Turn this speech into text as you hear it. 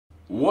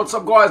What's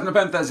up guys,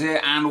 NepentheZ here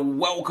and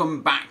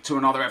welcome back to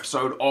another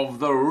episode of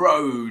the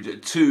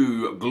Road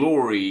to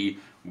Glory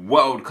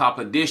World Cup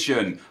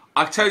edition.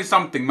 I tell you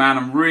something man,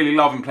 I'm really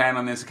loving playing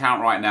on this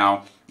account right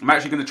now. I'm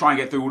actually going to try and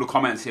get through all the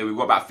comments here. We've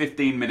got about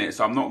 15 minutes,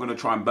 so I'm not going to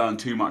try and burn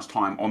too much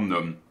time on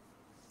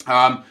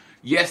them.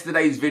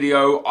 Yesterday's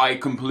video, I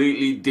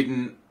completely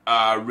didn't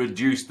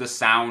reduce the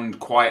sound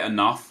quite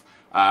enough.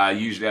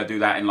 Usually I do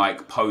that in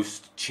like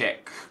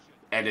post-check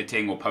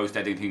editing or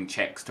post-editing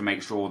checks to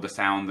make sure the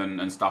sound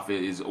and stuff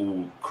is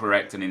all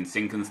correct and in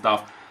sync and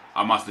stuff.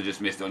 I must have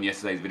just missed it on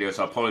yesterday's video,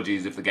 so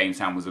apologies if the game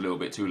sound was a little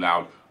bit too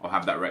loud. I'll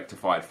have that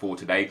rectified for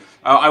today.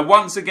 I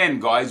once again,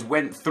 guys,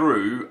 went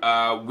through.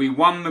 We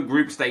won the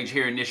group stage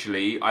here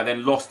initially. I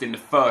then lost in the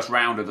first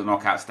round of the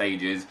knockout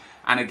stages.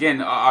 And again,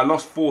 I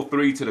lost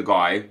 4-3 to the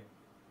guy.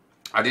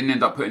 I didn't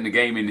end up putting the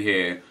game in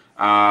here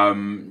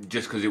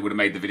just because it would have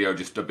made the video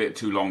just a bit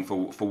too long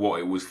for what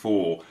it was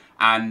for.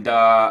 And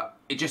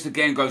it just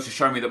again goes to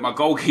show me that my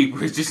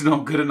goalkeeper is just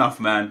not good enough,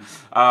 man.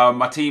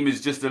 My team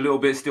is just a little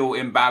bit still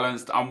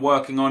imbalanced. I'm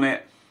working on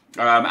it.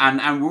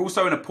 And we're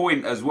also in a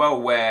point as well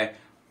where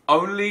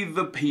only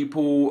the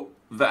people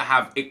that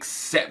have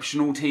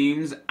exceptional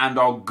teams and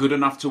are good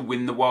enough to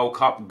win the World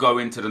Cup go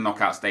into the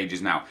knockout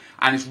stages now.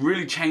 And it's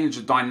really changed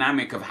the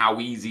dynamic of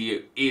how easy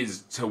it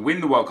is to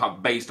win the World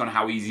Cup based on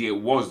how easy it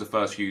was the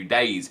first few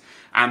days.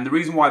 And the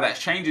reason why that's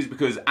changed is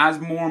because as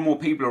more and more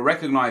people are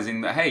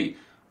recognizing that, hey,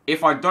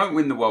 if I don't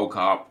win the World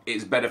Cup,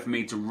 it's better for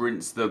me to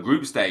rinse the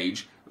group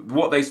stage.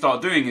 What they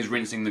start doing is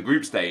rinsing the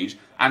group stage.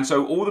 And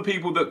so all the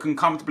people that can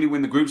comfortably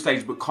win the group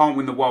stage but can't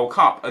win the World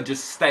Cup are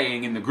just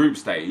staying in the group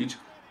stage.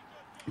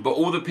 But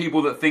all the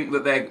people that think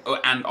that they're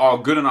and are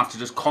good enough to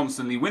just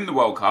constantly win the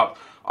World Cup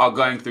are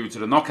going through to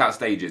the knockout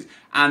stages.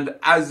 And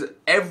as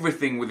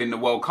everything within the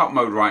World Cup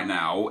mode right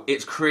now,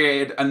 it's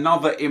created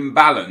another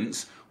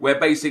imbalance where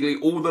basically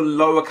all the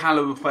lower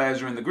caliber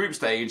players are in the group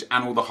stage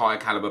and all the higher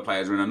caliber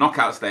players are in a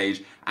knockout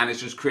stage, and it's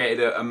just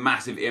created a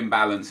massive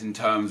imbalance in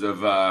terms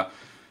of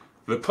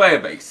the player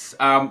base.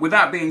 With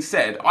that being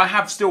said, I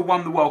have still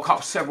won the World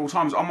Cup several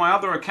times. On my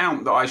other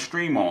account that I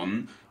stream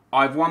on,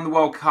 I've won the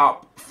World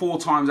Cup 4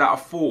 times out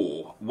of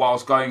 4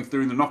 whilst going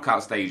through the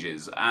knockout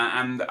stages.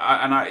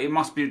 It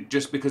must be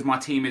just because my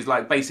team is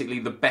like basically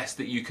the best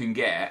that you can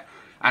get.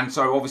 And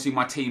so obviously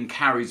my team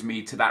carries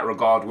me to that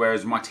regard,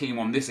 whereas my team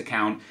on this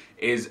account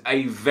is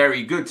a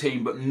very good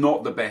team, but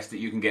not the best that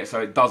you can get. So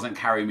it doesn't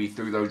carry me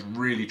through those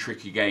really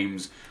tricky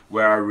games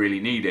where I really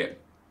need it.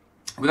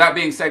 With that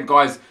being said,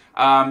 guys,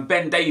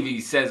 Ben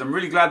Davies says, I'm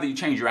really glad that you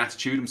changed your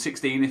attitude. I'm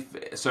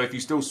 16, so if you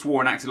still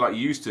swore and acted like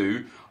you used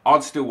to,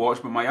 I'd still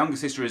watch, but my younger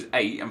sister is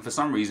 8, and for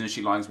some reason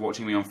she likes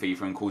watching me on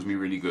FIFA and calls me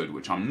really good,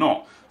 which I'm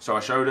not. So I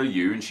showed her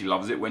you, and she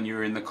loves it when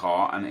you're in the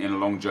car and in a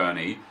long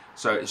journey.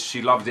 So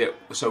she loved it.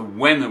 So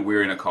when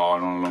we're in a car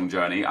and on a long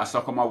journey, I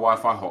suck on my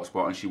Wi-Fi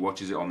hotspot and she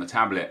watches it on the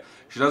tablet.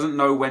 She doesn't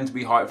know when to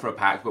be hyped for a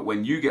pack, but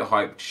when you get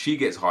hyped, she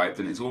gets hyped,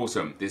 and it's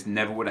awesome. This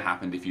never would have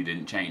happened if you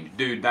didn't change.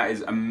 Dude, that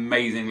is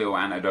amazing little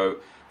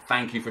anecdote.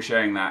 Thank you for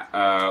sharing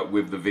that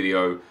with the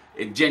video.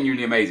 It's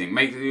genuinely amazing.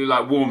 It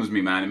like warms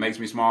me, man. It makes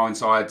me smile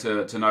inside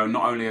to know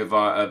not only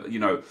have you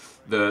know,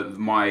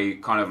 my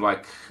kind of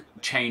like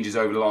changes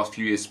over the last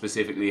few years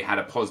specifically had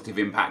a positive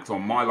impact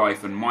on my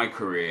life and my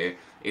career.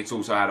 It's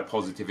also had a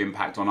positive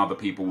impact on other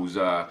people's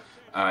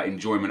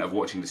enjoyment of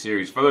watching the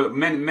series. For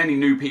many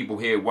new people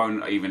here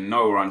won't even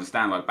know or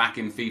understand, like back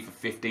in FIFA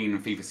 15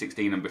 and FIFA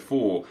 16 and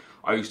before,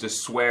 I used to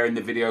swear in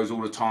the videos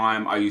all the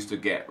time. I used to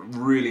get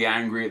really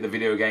angry at the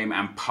video game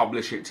and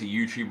publish it to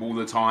YouTube all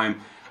the time.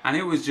 And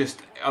it was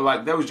just,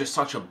 like, there was just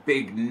such a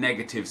big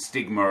negative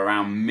stigma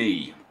around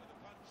me.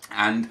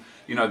 And,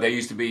 you know, there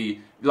used to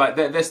be, like,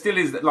 there still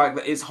is, like,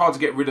 it's hard to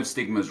get rid of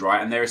stigmas,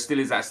 right? And there still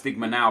is that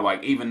stigma now,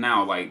 like, even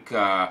now, like,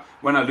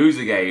 when I lose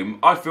a game,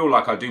 I feel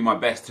like I do my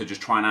best to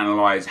just try and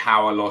analyse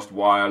how I lost,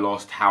 why I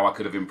lost, how I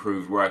could have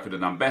improved, where I could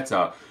have done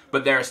better.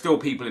 But there are still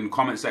people in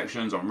comment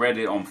sections, on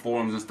Reddit, on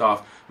forums and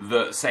stuff,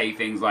 that say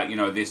things like, you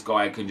know, this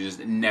guy can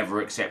just never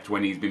accept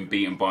when he's been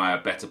beaten by a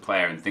better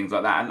player and things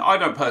like that. And I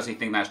don't personally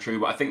think that's true,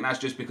 but I think that's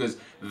just because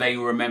they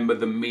remember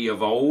the me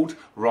of old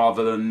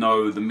rather than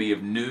know the me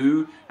of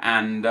new.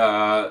 And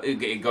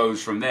it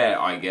goes from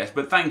there, I guess.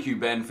 But thank you,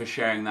 Ben, for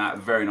sharing that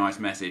very nice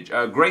message.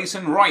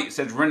 Grayson Wright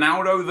says,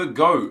 Ronaldo the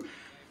GOAT.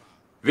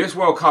 This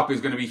World Cup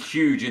is going to be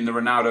huge in the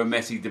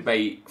Ronaldo-Messi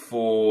debate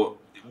for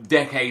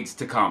decades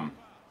to come.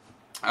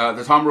 At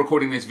the time of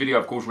recording this video,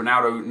 of course,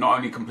 Ronaldo not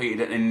only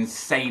completed an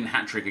insane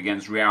hat-trick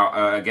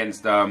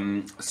against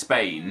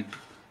Spain,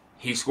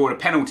 he scored a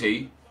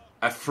penalty,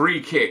 a free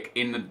kick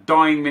in the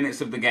dying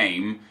minutes of the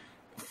game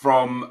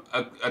from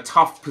a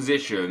tough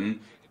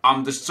position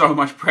under so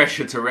much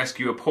pressure to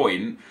rescue a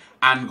point,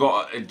 and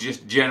got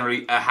just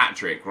generally a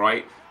hat-trick,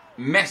 right?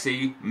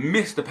 Messi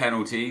missed the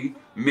penalty,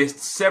 missed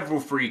several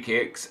free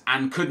kicks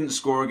and couldn't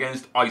score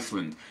against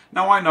Iceland.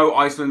 Now I know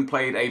Iceland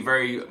played a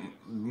very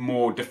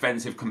more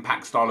defensive,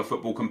 compact style of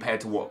football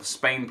compared to what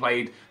Spain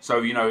played.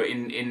 So, you know,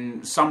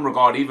 in some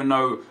regard, even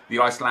though the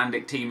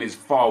Icelandic team is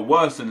far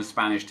worse than the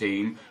Spanish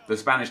team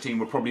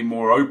were probably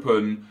more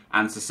open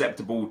and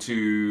susceptible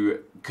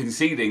to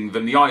conceding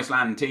than the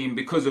Iceland team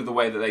because of the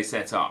way that they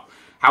set up.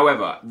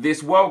 However,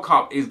 this World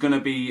Cup is going to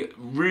be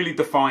really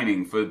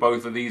defining for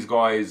both of these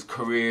guys'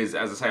 careers,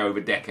 as I say, over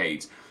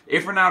decades.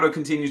 If Ronaldo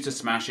continues to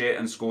smash it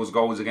and scores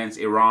goals against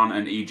Iran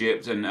and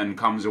Egypt and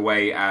comes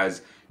away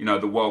as, you know,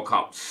 the World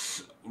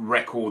Cup's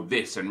record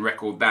this and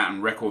record that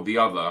and record the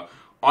other,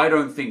 I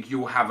don't think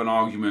you'll have an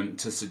argument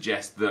to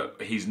suggest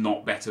that he's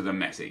not better than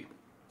Messi.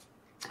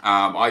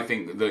 I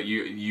think that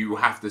you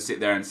have to sit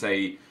there and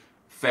say,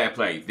 fair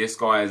play, this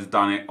guy has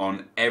done it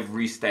on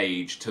every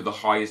stage to the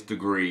highest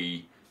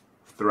degree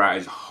throughout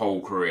his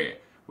whole career.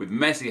 With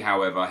Messi,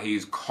 however,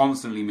 he's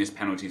constantly missed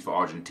penalties for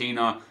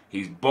Argentina.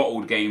 He's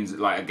bottled games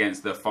like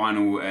against the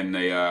final in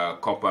the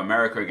Copa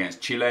America against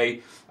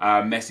Chile.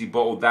 Messi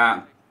bottled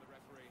that.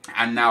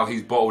 And now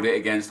he's bottled it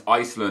against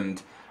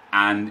Iceland.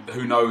 And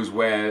who knows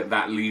where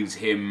that leaves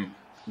him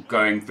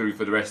going through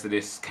for the rest of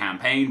this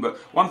campaign. But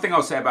one thing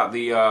I'll say about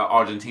the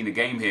Argentina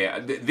game here,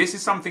 this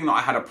is something that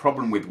I had a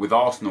problem with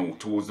Arsenal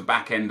towards the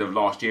back end of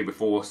last year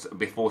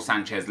before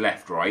Sanchez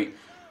left, right?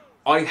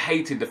 I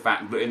hated the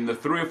fact that in the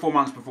 3 or 4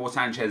 months before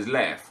Sanchez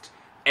left,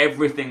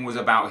 everything was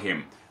about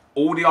him.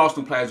 All the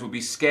Arsenal players would be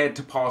scared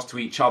to pass to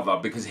each other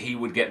because he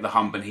would get the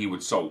hump and he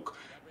would sulk.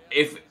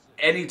 If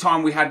any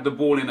time we had the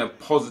ball in a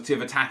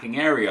positive attacking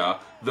area,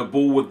 the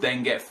ball would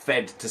then get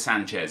fed to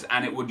Sanchez,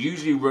 and it would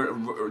usually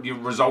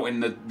result in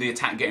the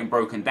attack getting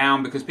broken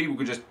down because people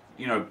could just,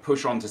 you know,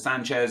 push on to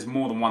Sanchez,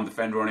 more than one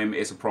defender on him,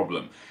 it's a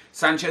problem.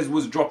 Sanchez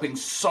was dropping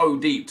so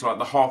deep to like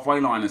the halfway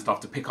line and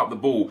stuff to pick up the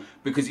ball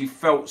because he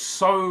felt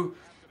so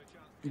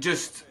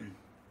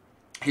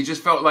he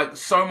just felt like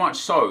so much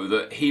so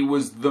that he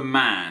was the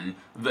man,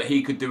 that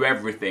he could do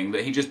everything,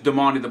 that he just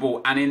demanded the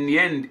ball. And in the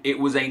end, it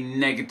was a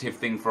negative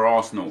thing for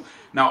Arsenal.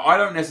 Now, I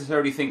don't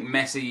necessarily think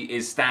Messi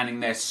is standing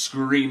there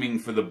screaming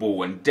for the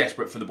ball and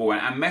desperate for the ball.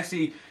 And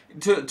Messi,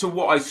 to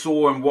what I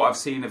saw and what I've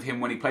seen of him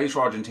when he plays for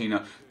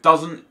Argentina,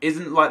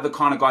 isn't like the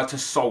kind of guy to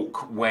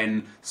sulk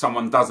when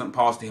someone doesn't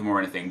pass to him or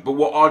anything. But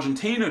what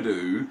Argentina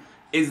do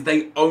is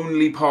they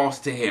only pass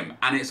to him,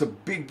 and it's a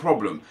big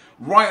problem.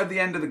 Right at the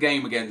end of the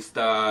game against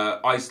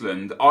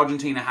Iceland,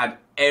 Argentina had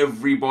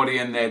everybody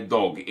and their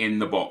dog in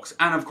the box,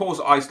 and of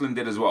course Iceland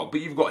did as well. But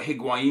you've got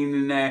Higuain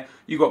in there,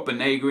 you've got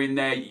Banega in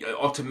there,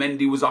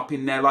 Otamendi was up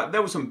in there. Like,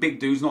 there were some big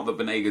dudes, not that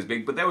Banega's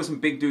big, but there were some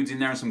big dudes in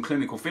there and some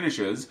clinical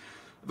finishers.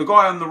 The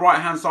guy on the right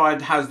hand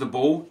side has the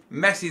ball,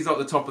 Messi's at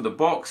the top of the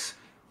box.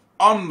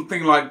 I'm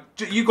thinking, like,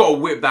 you got to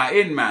whip that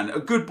in, man. A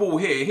good ball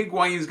here.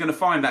 Higuain's going to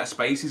find that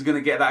space. He's going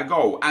to get that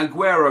goal.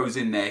 Aguero's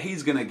in there.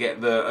 He's going to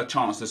get a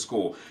chance to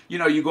score. You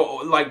know, you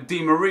got, like,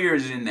 Di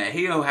Maria's in there.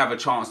 He'll have a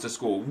chance to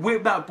score.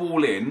 Whip that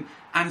ball in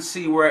and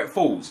see where it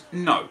falls.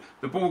 No.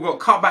 The ball got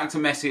cut back to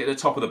Messi at the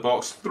top of the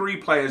box. 3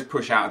 players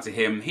push out to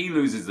him. He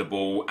loses the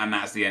ball, and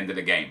that's the end of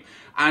the game.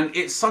 And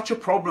it's such a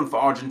problem for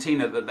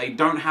Argentina that they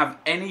don't have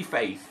any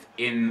faith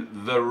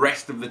in the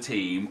rest of the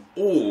team,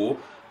 or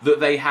that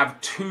they have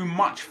too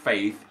much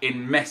faith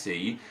in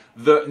Messi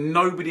that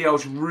nobody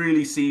else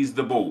really sees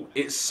the ball.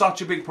 It's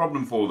such a big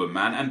problem for them,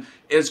 man. And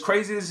as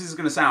crazy as this is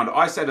going to sound,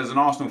 I said as an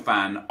Arsenal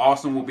fan,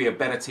 Arsenal will be a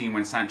better team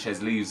when Sanchez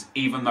leaves,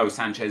 even though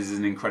Sanchez is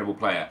an incredible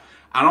player.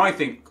 And I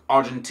think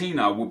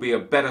Argentina will be a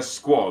better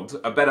squad,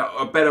 a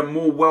better,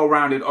 more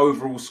well-rounded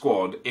overall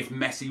squad if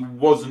Messi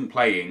wasn't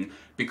playing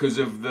because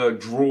of the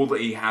draw that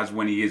he has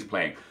when he is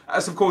playing.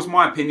 That's, of course,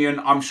 my opinion.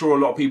 I'm sure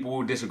a lot of people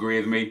will disagree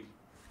with me.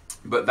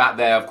 But that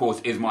there, of course,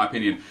 is my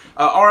opinion.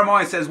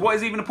 RMI says, what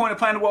is even the point of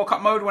playing the World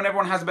Cup mode when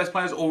everyone has the best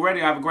players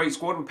already? I have a great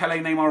squad with Pele,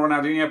 Neymar,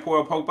 Ronaldinho,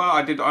 Paul Pogba.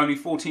 I did only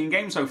 14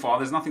 games so far.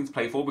 There's nothing to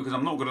play for because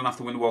I'm not good enough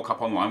to win the World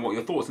Cup online. What are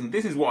your thoughts? And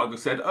this is what I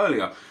said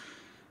earlier.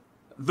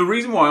 The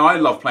reason why I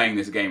love playing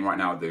this game right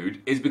now,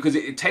 dude, is because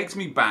it takes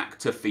me back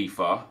to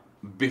FIFA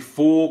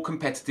before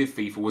competitive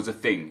FIFA was a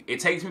thing. It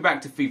takes me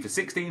back to FIFA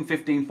 16,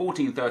 15,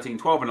 14, 13,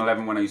 12 and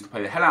 11 when I used to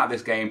play the hell out of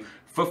this game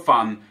for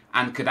fun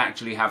and could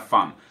actually have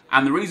fun.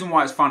 And the reason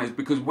why it's fun is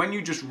because when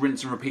you just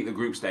rinse and repeat the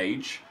group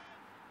stage,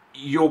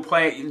 you'll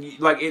play,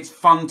 like, it's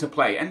fun to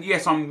play. And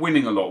yes, I'm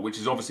winning a lot, which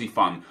is obviously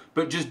fun.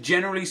 But just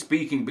generally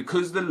speaking,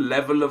 because the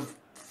level of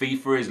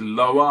FIFA is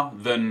lower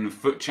than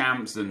Foot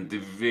Champs and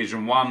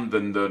Division 1,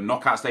 than the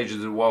knockout stages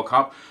of the World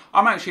Cup,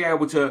 I'm actually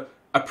able to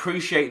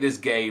appreciate this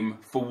game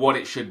for what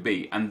it should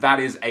be. And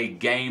that is a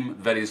game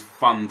that is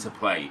fun to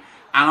play.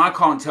 And I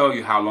can't tell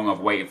you how long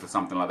I've waited for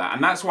something like that.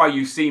 And that's why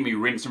you see me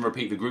rinse and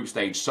repeat the group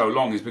stage so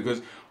long, is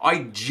because I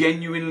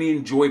genuinely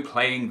enjoy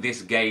playing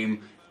this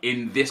game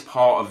in this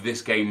part of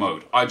this game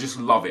mode. I just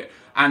love it.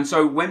 And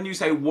so when you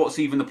say, what's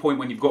even the point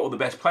when you've got all the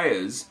best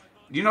players?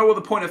 You know what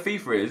the point of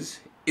FIFA is?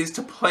 Is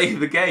to play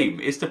the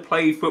game. Is to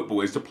play football.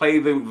 Is to play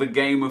the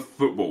game of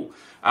football.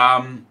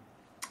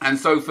 And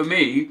so for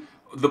me,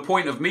 the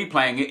point of me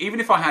playing it, even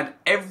if I had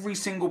every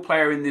single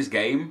player in this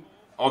game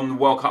on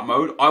World Cup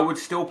mode, I would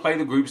still play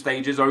the group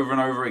stages over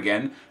and over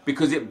again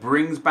because it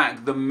brings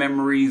back the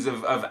memories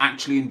of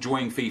actually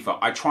enjoying FIFA.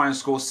 I try and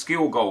score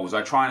skill goals.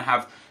 I try and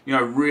have, you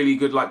know, really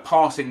good like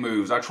passing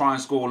moves. I try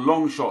and score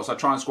long shots. I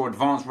try and score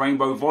advanced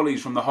rainbow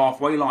volleys from the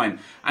halfway line.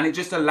 And it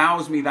just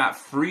allows me that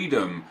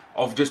freedom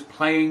of just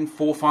playing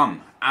for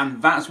fun.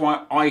 And that's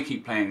why I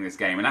keep playing this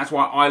game. And that's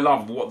why I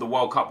love what the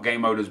World Cup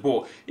game mode has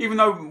brought. Even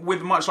though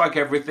with much like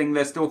everything,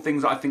 there's still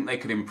things that I think they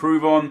could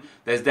improve on.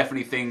 There's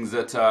definitely things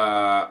that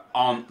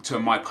aren't to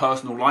my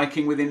personal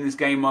liking within this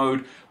game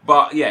mode.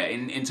 But yeah,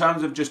 in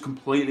terms of just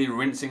completely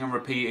rinsing and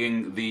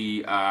repeating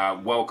the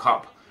World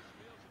Cup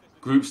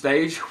group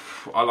stage,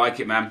 I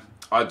like it, man.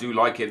 I do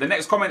like it. The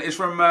next comment is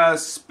from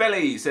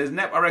Spelly. Says,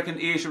 Nep, I reckon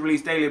EA should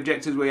release daily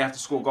objectives where you have to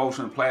score goals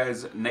from the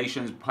players,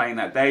 nations playing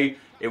that day.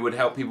 It would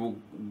help people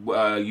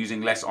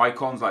using less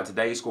icons, like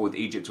today, score with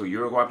Egypt or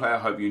Uruguay player.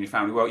 Hope you and your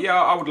family well.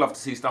 Yeah, I would love to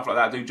see stuff like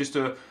that, dude, just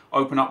to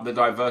open up the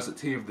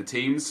diversity of the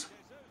teams.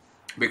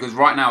 Because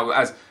right now,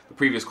 as the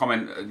previous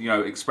comment, you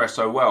know, expressed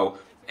so well,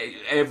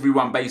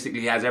 everyone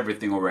basically has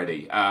everything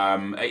already.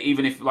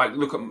 Even if, like,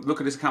 look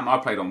at this account I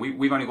played on.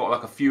 We've only got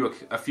like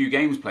a few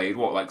games played.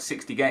 What, like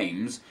 60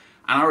 games.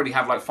 And I already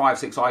have like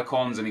 5-6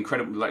 icons and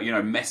incredible, like, you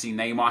know, Messi,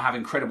 Neymar. I have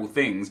incredible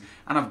things,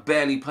 and I've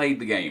barely played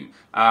the game,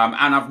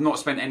 and I've not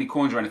spent any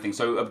coins or anything.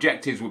 So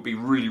objectives would be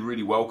really,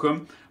 really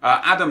welcome.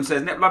 Adam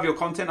says, Nep, love your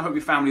content. I hope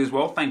your family as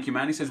well. Thank you,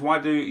 man. He says, why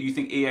do you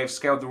think EA have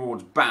scaled the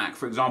rewards back?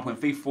 For example, in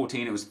FIFA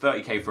 14, it was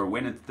 30k for a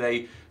win, and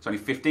today it's only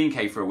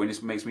 15k for a win.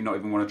 This makes me not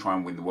even want to try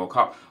and win the World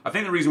Cup. I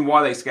think the reason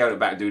why they scaled it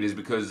back, dude, is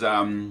because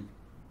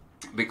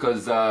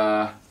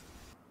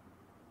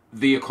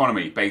the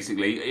economy,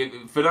 basically.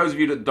 For those of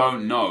you that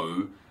don't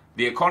know,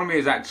 the economy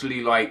is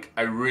actually like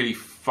a really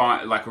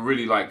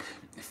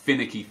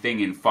finicky thing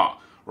in FUT,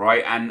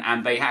 right?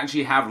 And they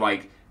actually have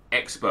like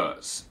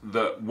experts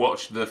that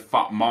watch the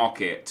FUT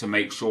market to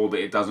make sure that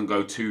it doesn't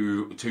go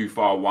too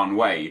far one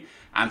way.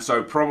 And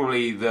so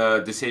probably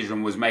the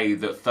decision was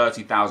made that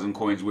 30,000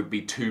 coins would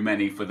be too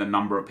many for the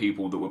number of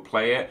people that would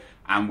play it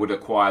and would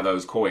acquire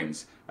those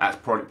coins. That's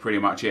pretty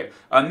much it.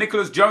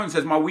 Nicholas Jones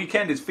says, my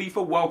weekend is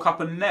FIFA, World Cup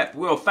and Nep.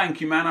 Well,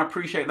 thank you, man. I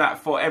appreciate that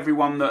for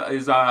everyone that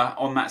is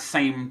on that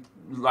same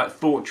like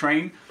thought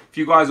train. If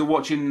you guys are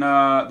watching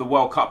the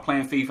World Cup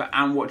playing FIFA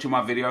and watching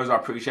my videos, I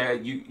appreciate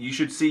it. You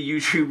should see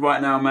YouTube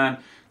right now, man.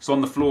 It's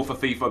on the floor for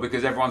FIFA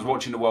because everyone's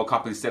watching the World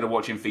Cup instead of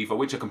watching FIFA,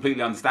 which I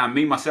completely understand.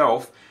 Me,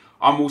 myself,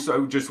 I'm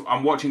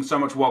watching so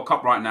much World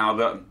Cup right now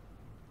that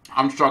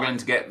I'm struggling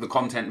to get the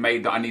content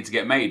made that I need to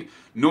get made.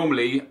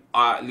 Normally,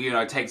 you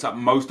know, it takes up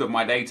most of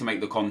my day to make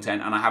the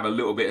content, and I have a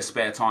little bit of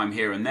spare time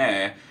here and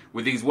there.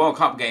 With these World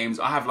Cup games,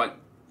 I have like,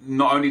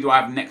 not only do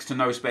I have next to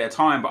no spare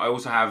time, but I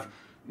also have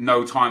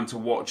no time to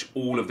watch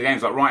all of the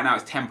games. Like right now,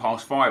 it's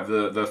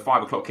 5:10. The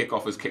 5 o'clock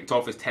kickoff has kicked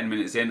off. It's 10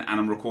 minutes in, and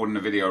I'm recording a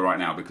video right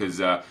now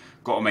because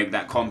got to make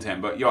that content.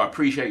 But yo, I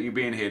appreciate you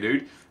being here,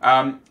 dude.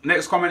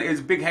 Next comment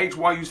is Big H.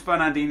 Why use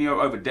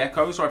Fernandinho over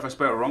Deco? Sorry if I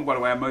spelled it wrong. By the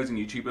way, amazing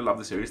YouTuber. Love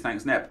the series.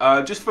 Thanks, Nep.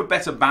 Just for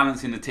better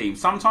balance in the team.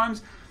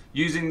 Sometimes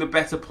using the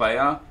better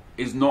player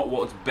is not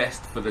what's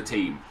best for the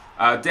team.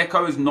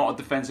 Deco is not a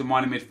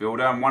defensive-minded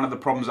midfielder, and one of the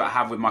problems that I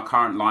have with my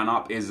current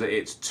lineup is that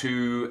it's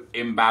too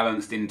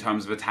imbalanced in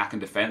terms of attack and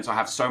defense. I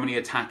have so many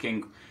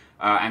attacking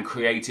and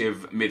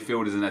creative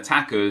midfielders and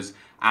attackers,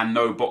 and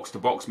no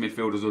box-to-box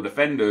midfielders or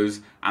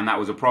defenders, and that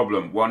was a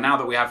problem. Well, now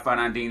that we have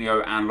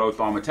Fernandinho and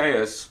Lothar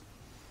Matthäus,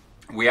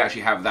 we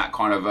actually have that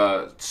kind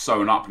of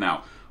sewn up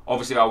now.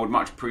 Obviously, I would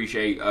much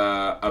appreciate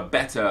a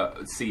better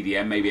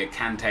CDM, maybe a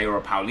Kante or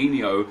a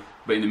Paulinho,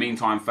 but in the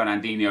meantime,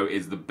 Fernandinho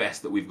is the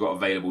best that we've got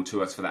available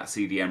to us for that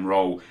CDM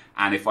role.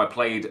 And if I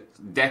played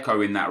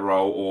Deco in that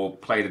role or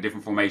played a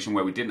different formation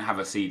where we didn't have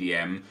a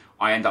CDM,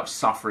 I end up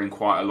suffering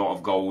quite a lot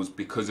of goals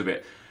because of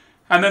it.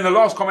 And then the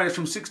last comment is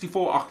from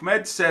 64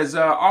 Ahmed, says,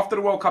 after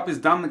the World Cup is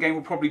done, the game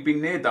will probably be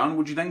near done.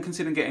 Would you then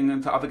consider getting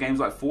into other games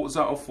like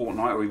Forza or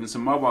Fortnite or even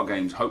some mobile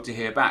games? Hope to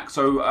hear back.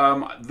 So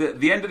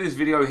the end of this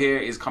video here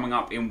is coming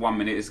up in 1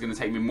 minute. It's going to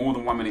take me more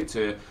than 1 minute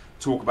to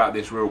talk about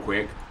this real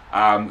quick.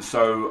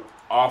 So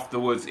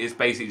afterwards, it's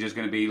basically just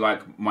going to be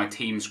like my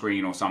team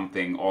screen or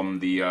something on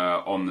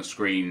the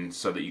screen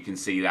so that you can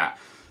see that.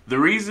 The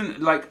reason,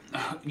 like,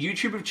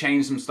 YouTube have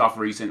changed some stuff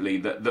recently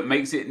that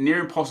makes it near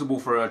impossible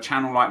for a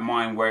channel like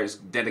mine where it's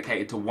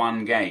dedicated to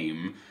one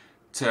game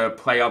to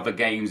play other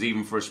games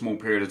even for a small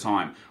period of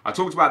time. I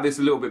talked about this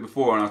a little bit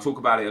before, and I'll talk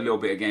about it a little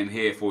bit again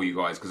here for you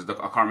guys because I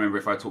can't remember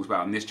if I talked about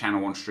it on this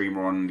channel, on stream,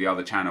 or on the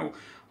other channel.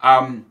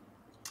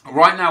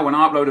 Right now, when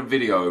I upload a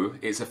video,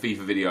 it's a FIFA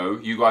video.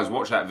 You guys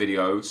watch that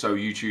video, so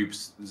YouTube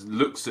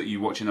looks at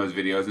you watching those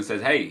videos and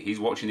says, hey, he's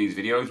watching these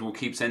videos, we'll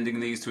keep sending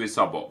these to his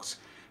sub box.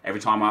 Every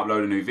time I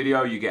upload a new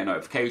video, you get a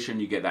notification,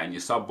 you get that in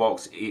your sub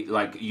box.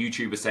 Like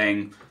YouTube is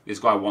saying, this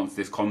guy wants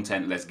this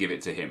content, let's give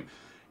it to him.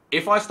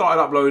 If I started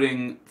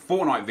uploading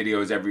Fortnite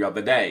videos every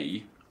other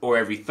day, or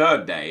every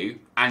third day,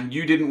 and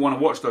you didn't want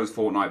to watch those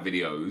Fortnite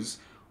videos,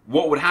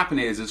 what would happen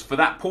is for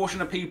that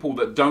portion of people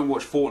that don't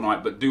watch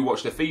Fortnite but do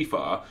watch the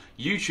FIFA,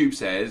 YouTube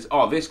says,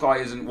 oh, this guy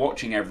isn't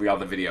watching every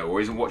other video or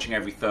isn't watching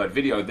every third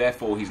video,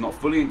 therefore he's not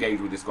fully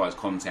engaged with this guy's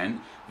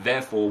content,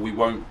 therefore we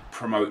won't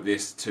promote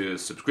this to a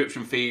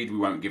subscription feed, we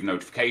won't give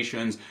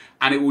notifications,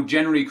 and it will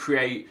generally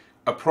create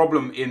a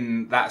problem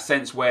in that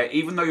sense where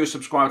even though you're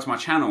subscribed to my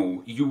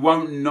channel, you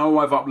won't know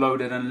I've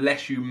uploaded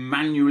unless you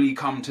manually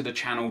come to the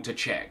channel to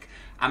check.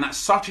 And that's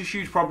such a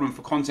huge problem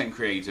for content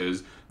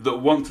creators that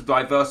want to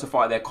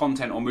diversify their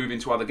content or move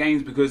into other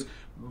games, because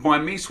by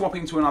me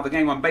swapping to another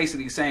game, I'm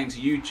basically saying to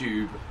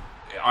YouTube,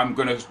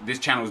 this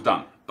channel's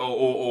done.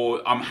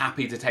 Or I'm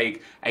happy to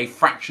take a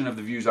fraction of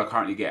the views I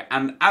currently get.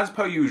 And as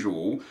per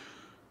usual,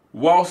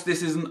 whilst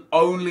this isn't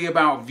only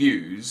about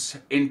views,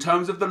 in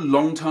terms of the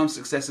long-term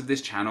success of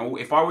this channel,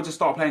 if I were to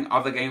start playing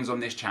other games on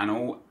this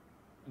channel,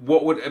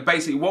 what would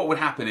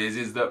happen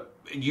is that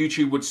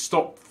YouTube would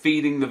stop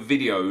feeding the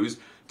videos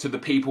to the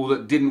people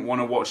that didn't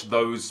want to watch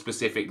those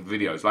specific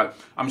videos. Like,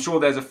 I'm sure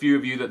there's a few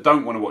of you that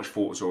don't want to watch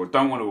Forza or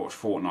don't want to watch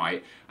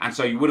Fortnite, and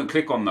so you wouldn't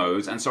click on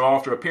those, and so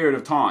after a period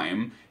of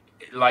time,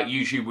 like,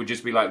 YouTube would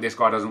just be like, this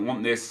guy doesn't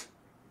want this,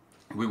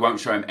 we won't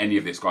show him any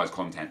of this guy's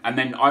content. And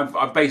then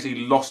I've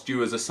basically lost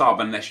you as a sub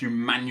unless you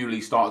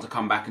manually start to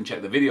come back and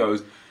check the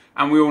videos,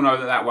 and we all know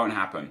that that won't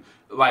happen.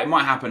 Like, it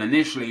might happen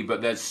initially,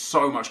 but there's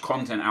so much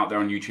content out there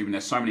on YouTube and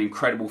there's so many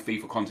incredible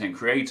FIFA content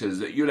creators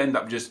that you'll end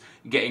up just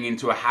getting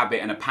into a habit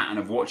and a pattern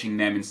of watching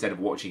them instead of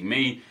watching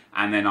me,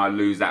 and then I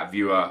lose that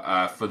viewer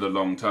for the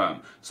long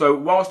term. So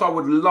whilst I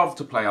would love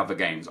to play other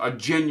games, I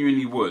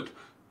genuinely would,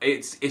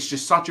 it's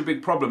just such a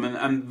big problem,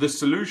 and the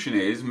solution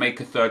is make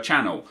a third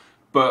channel.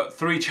 But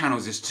 3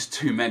 channels is just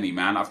too many,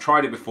 man. I've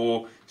tried it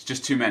before, it's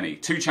just too many.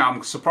 2 channels,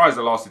 I'm surprised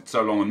I lasted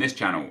so long on this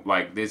channel.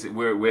 Like,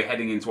 we're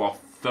heading into our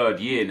 3rd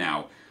year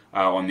now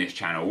on this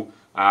channel.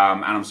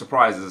 And I'm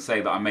surprised, as I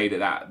say, that I made it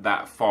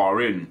that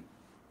far in.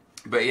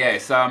 But yeah,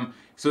 so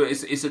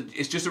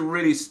it's just a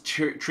really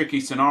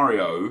tricky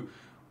scenario.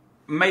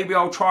 Maybe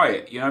I'll try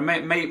it, you know,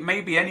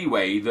 maybe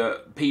anyway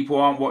that people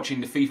aren't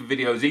watching the FIFA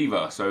videos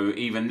either, so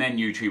even then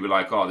YouTube are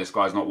like, oh, this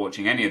guy's not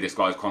watching any of this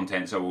guy's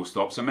content, so we'll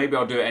stop. So maybe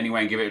I'll do it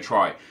anyway and give it a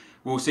try.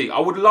 We'll see. I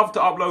would love to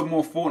upload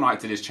more Fortnite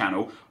to this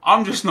channel.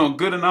 I'm just not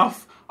good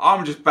enough.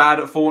 I'm just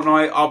bad at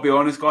Fortnite, I'll be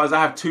honest, guys. I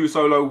have 2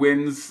 solo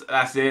wins,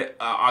 that's it.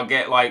 I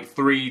get like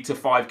 3 to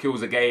 5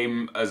 kills a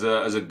game as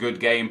a good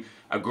game.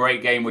 A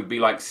great game would be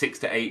like 6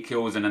 to 8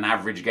 kills, and an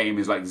average game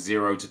is like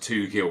 0 to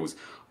 2 kills.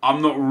 I'm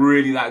not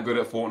really that good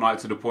at Fortnite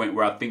to the point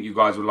where I think you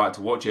guys would like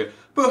to watch it,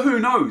 but who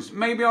knows?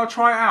 Maybe I'll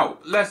try it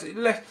out. Let's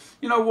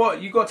you know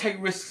what? You got to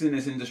take risks in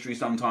this industry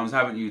sometimes,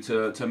 haven't you,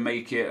 to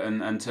make it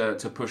and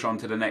to push on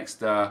to the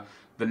next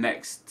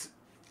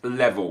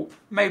level.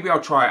 Maybe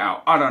I'll try it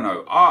out. I don't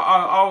know.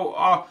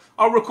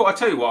 I'll record. I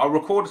tell you what, I'll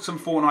record some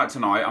Fortnite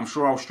tonight. I'm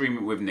sure I'll stream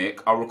it with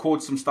Nick. I'll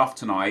record some stuff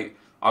tonight.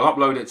 I'll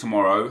upload it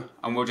tomorrow,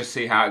 and we'll just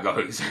see how it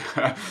goes.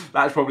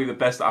 That's probably the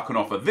best I can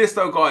offer. This,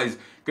 though, guys,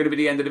 going to be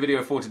the end of the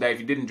video for today. If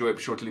you did enjoy it,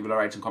 be sure to leave a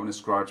like, comment, and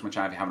subscribe to my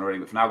channel if you haven't already.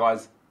 But for now,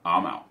 guys,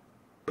 I'm out.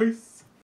 Peace.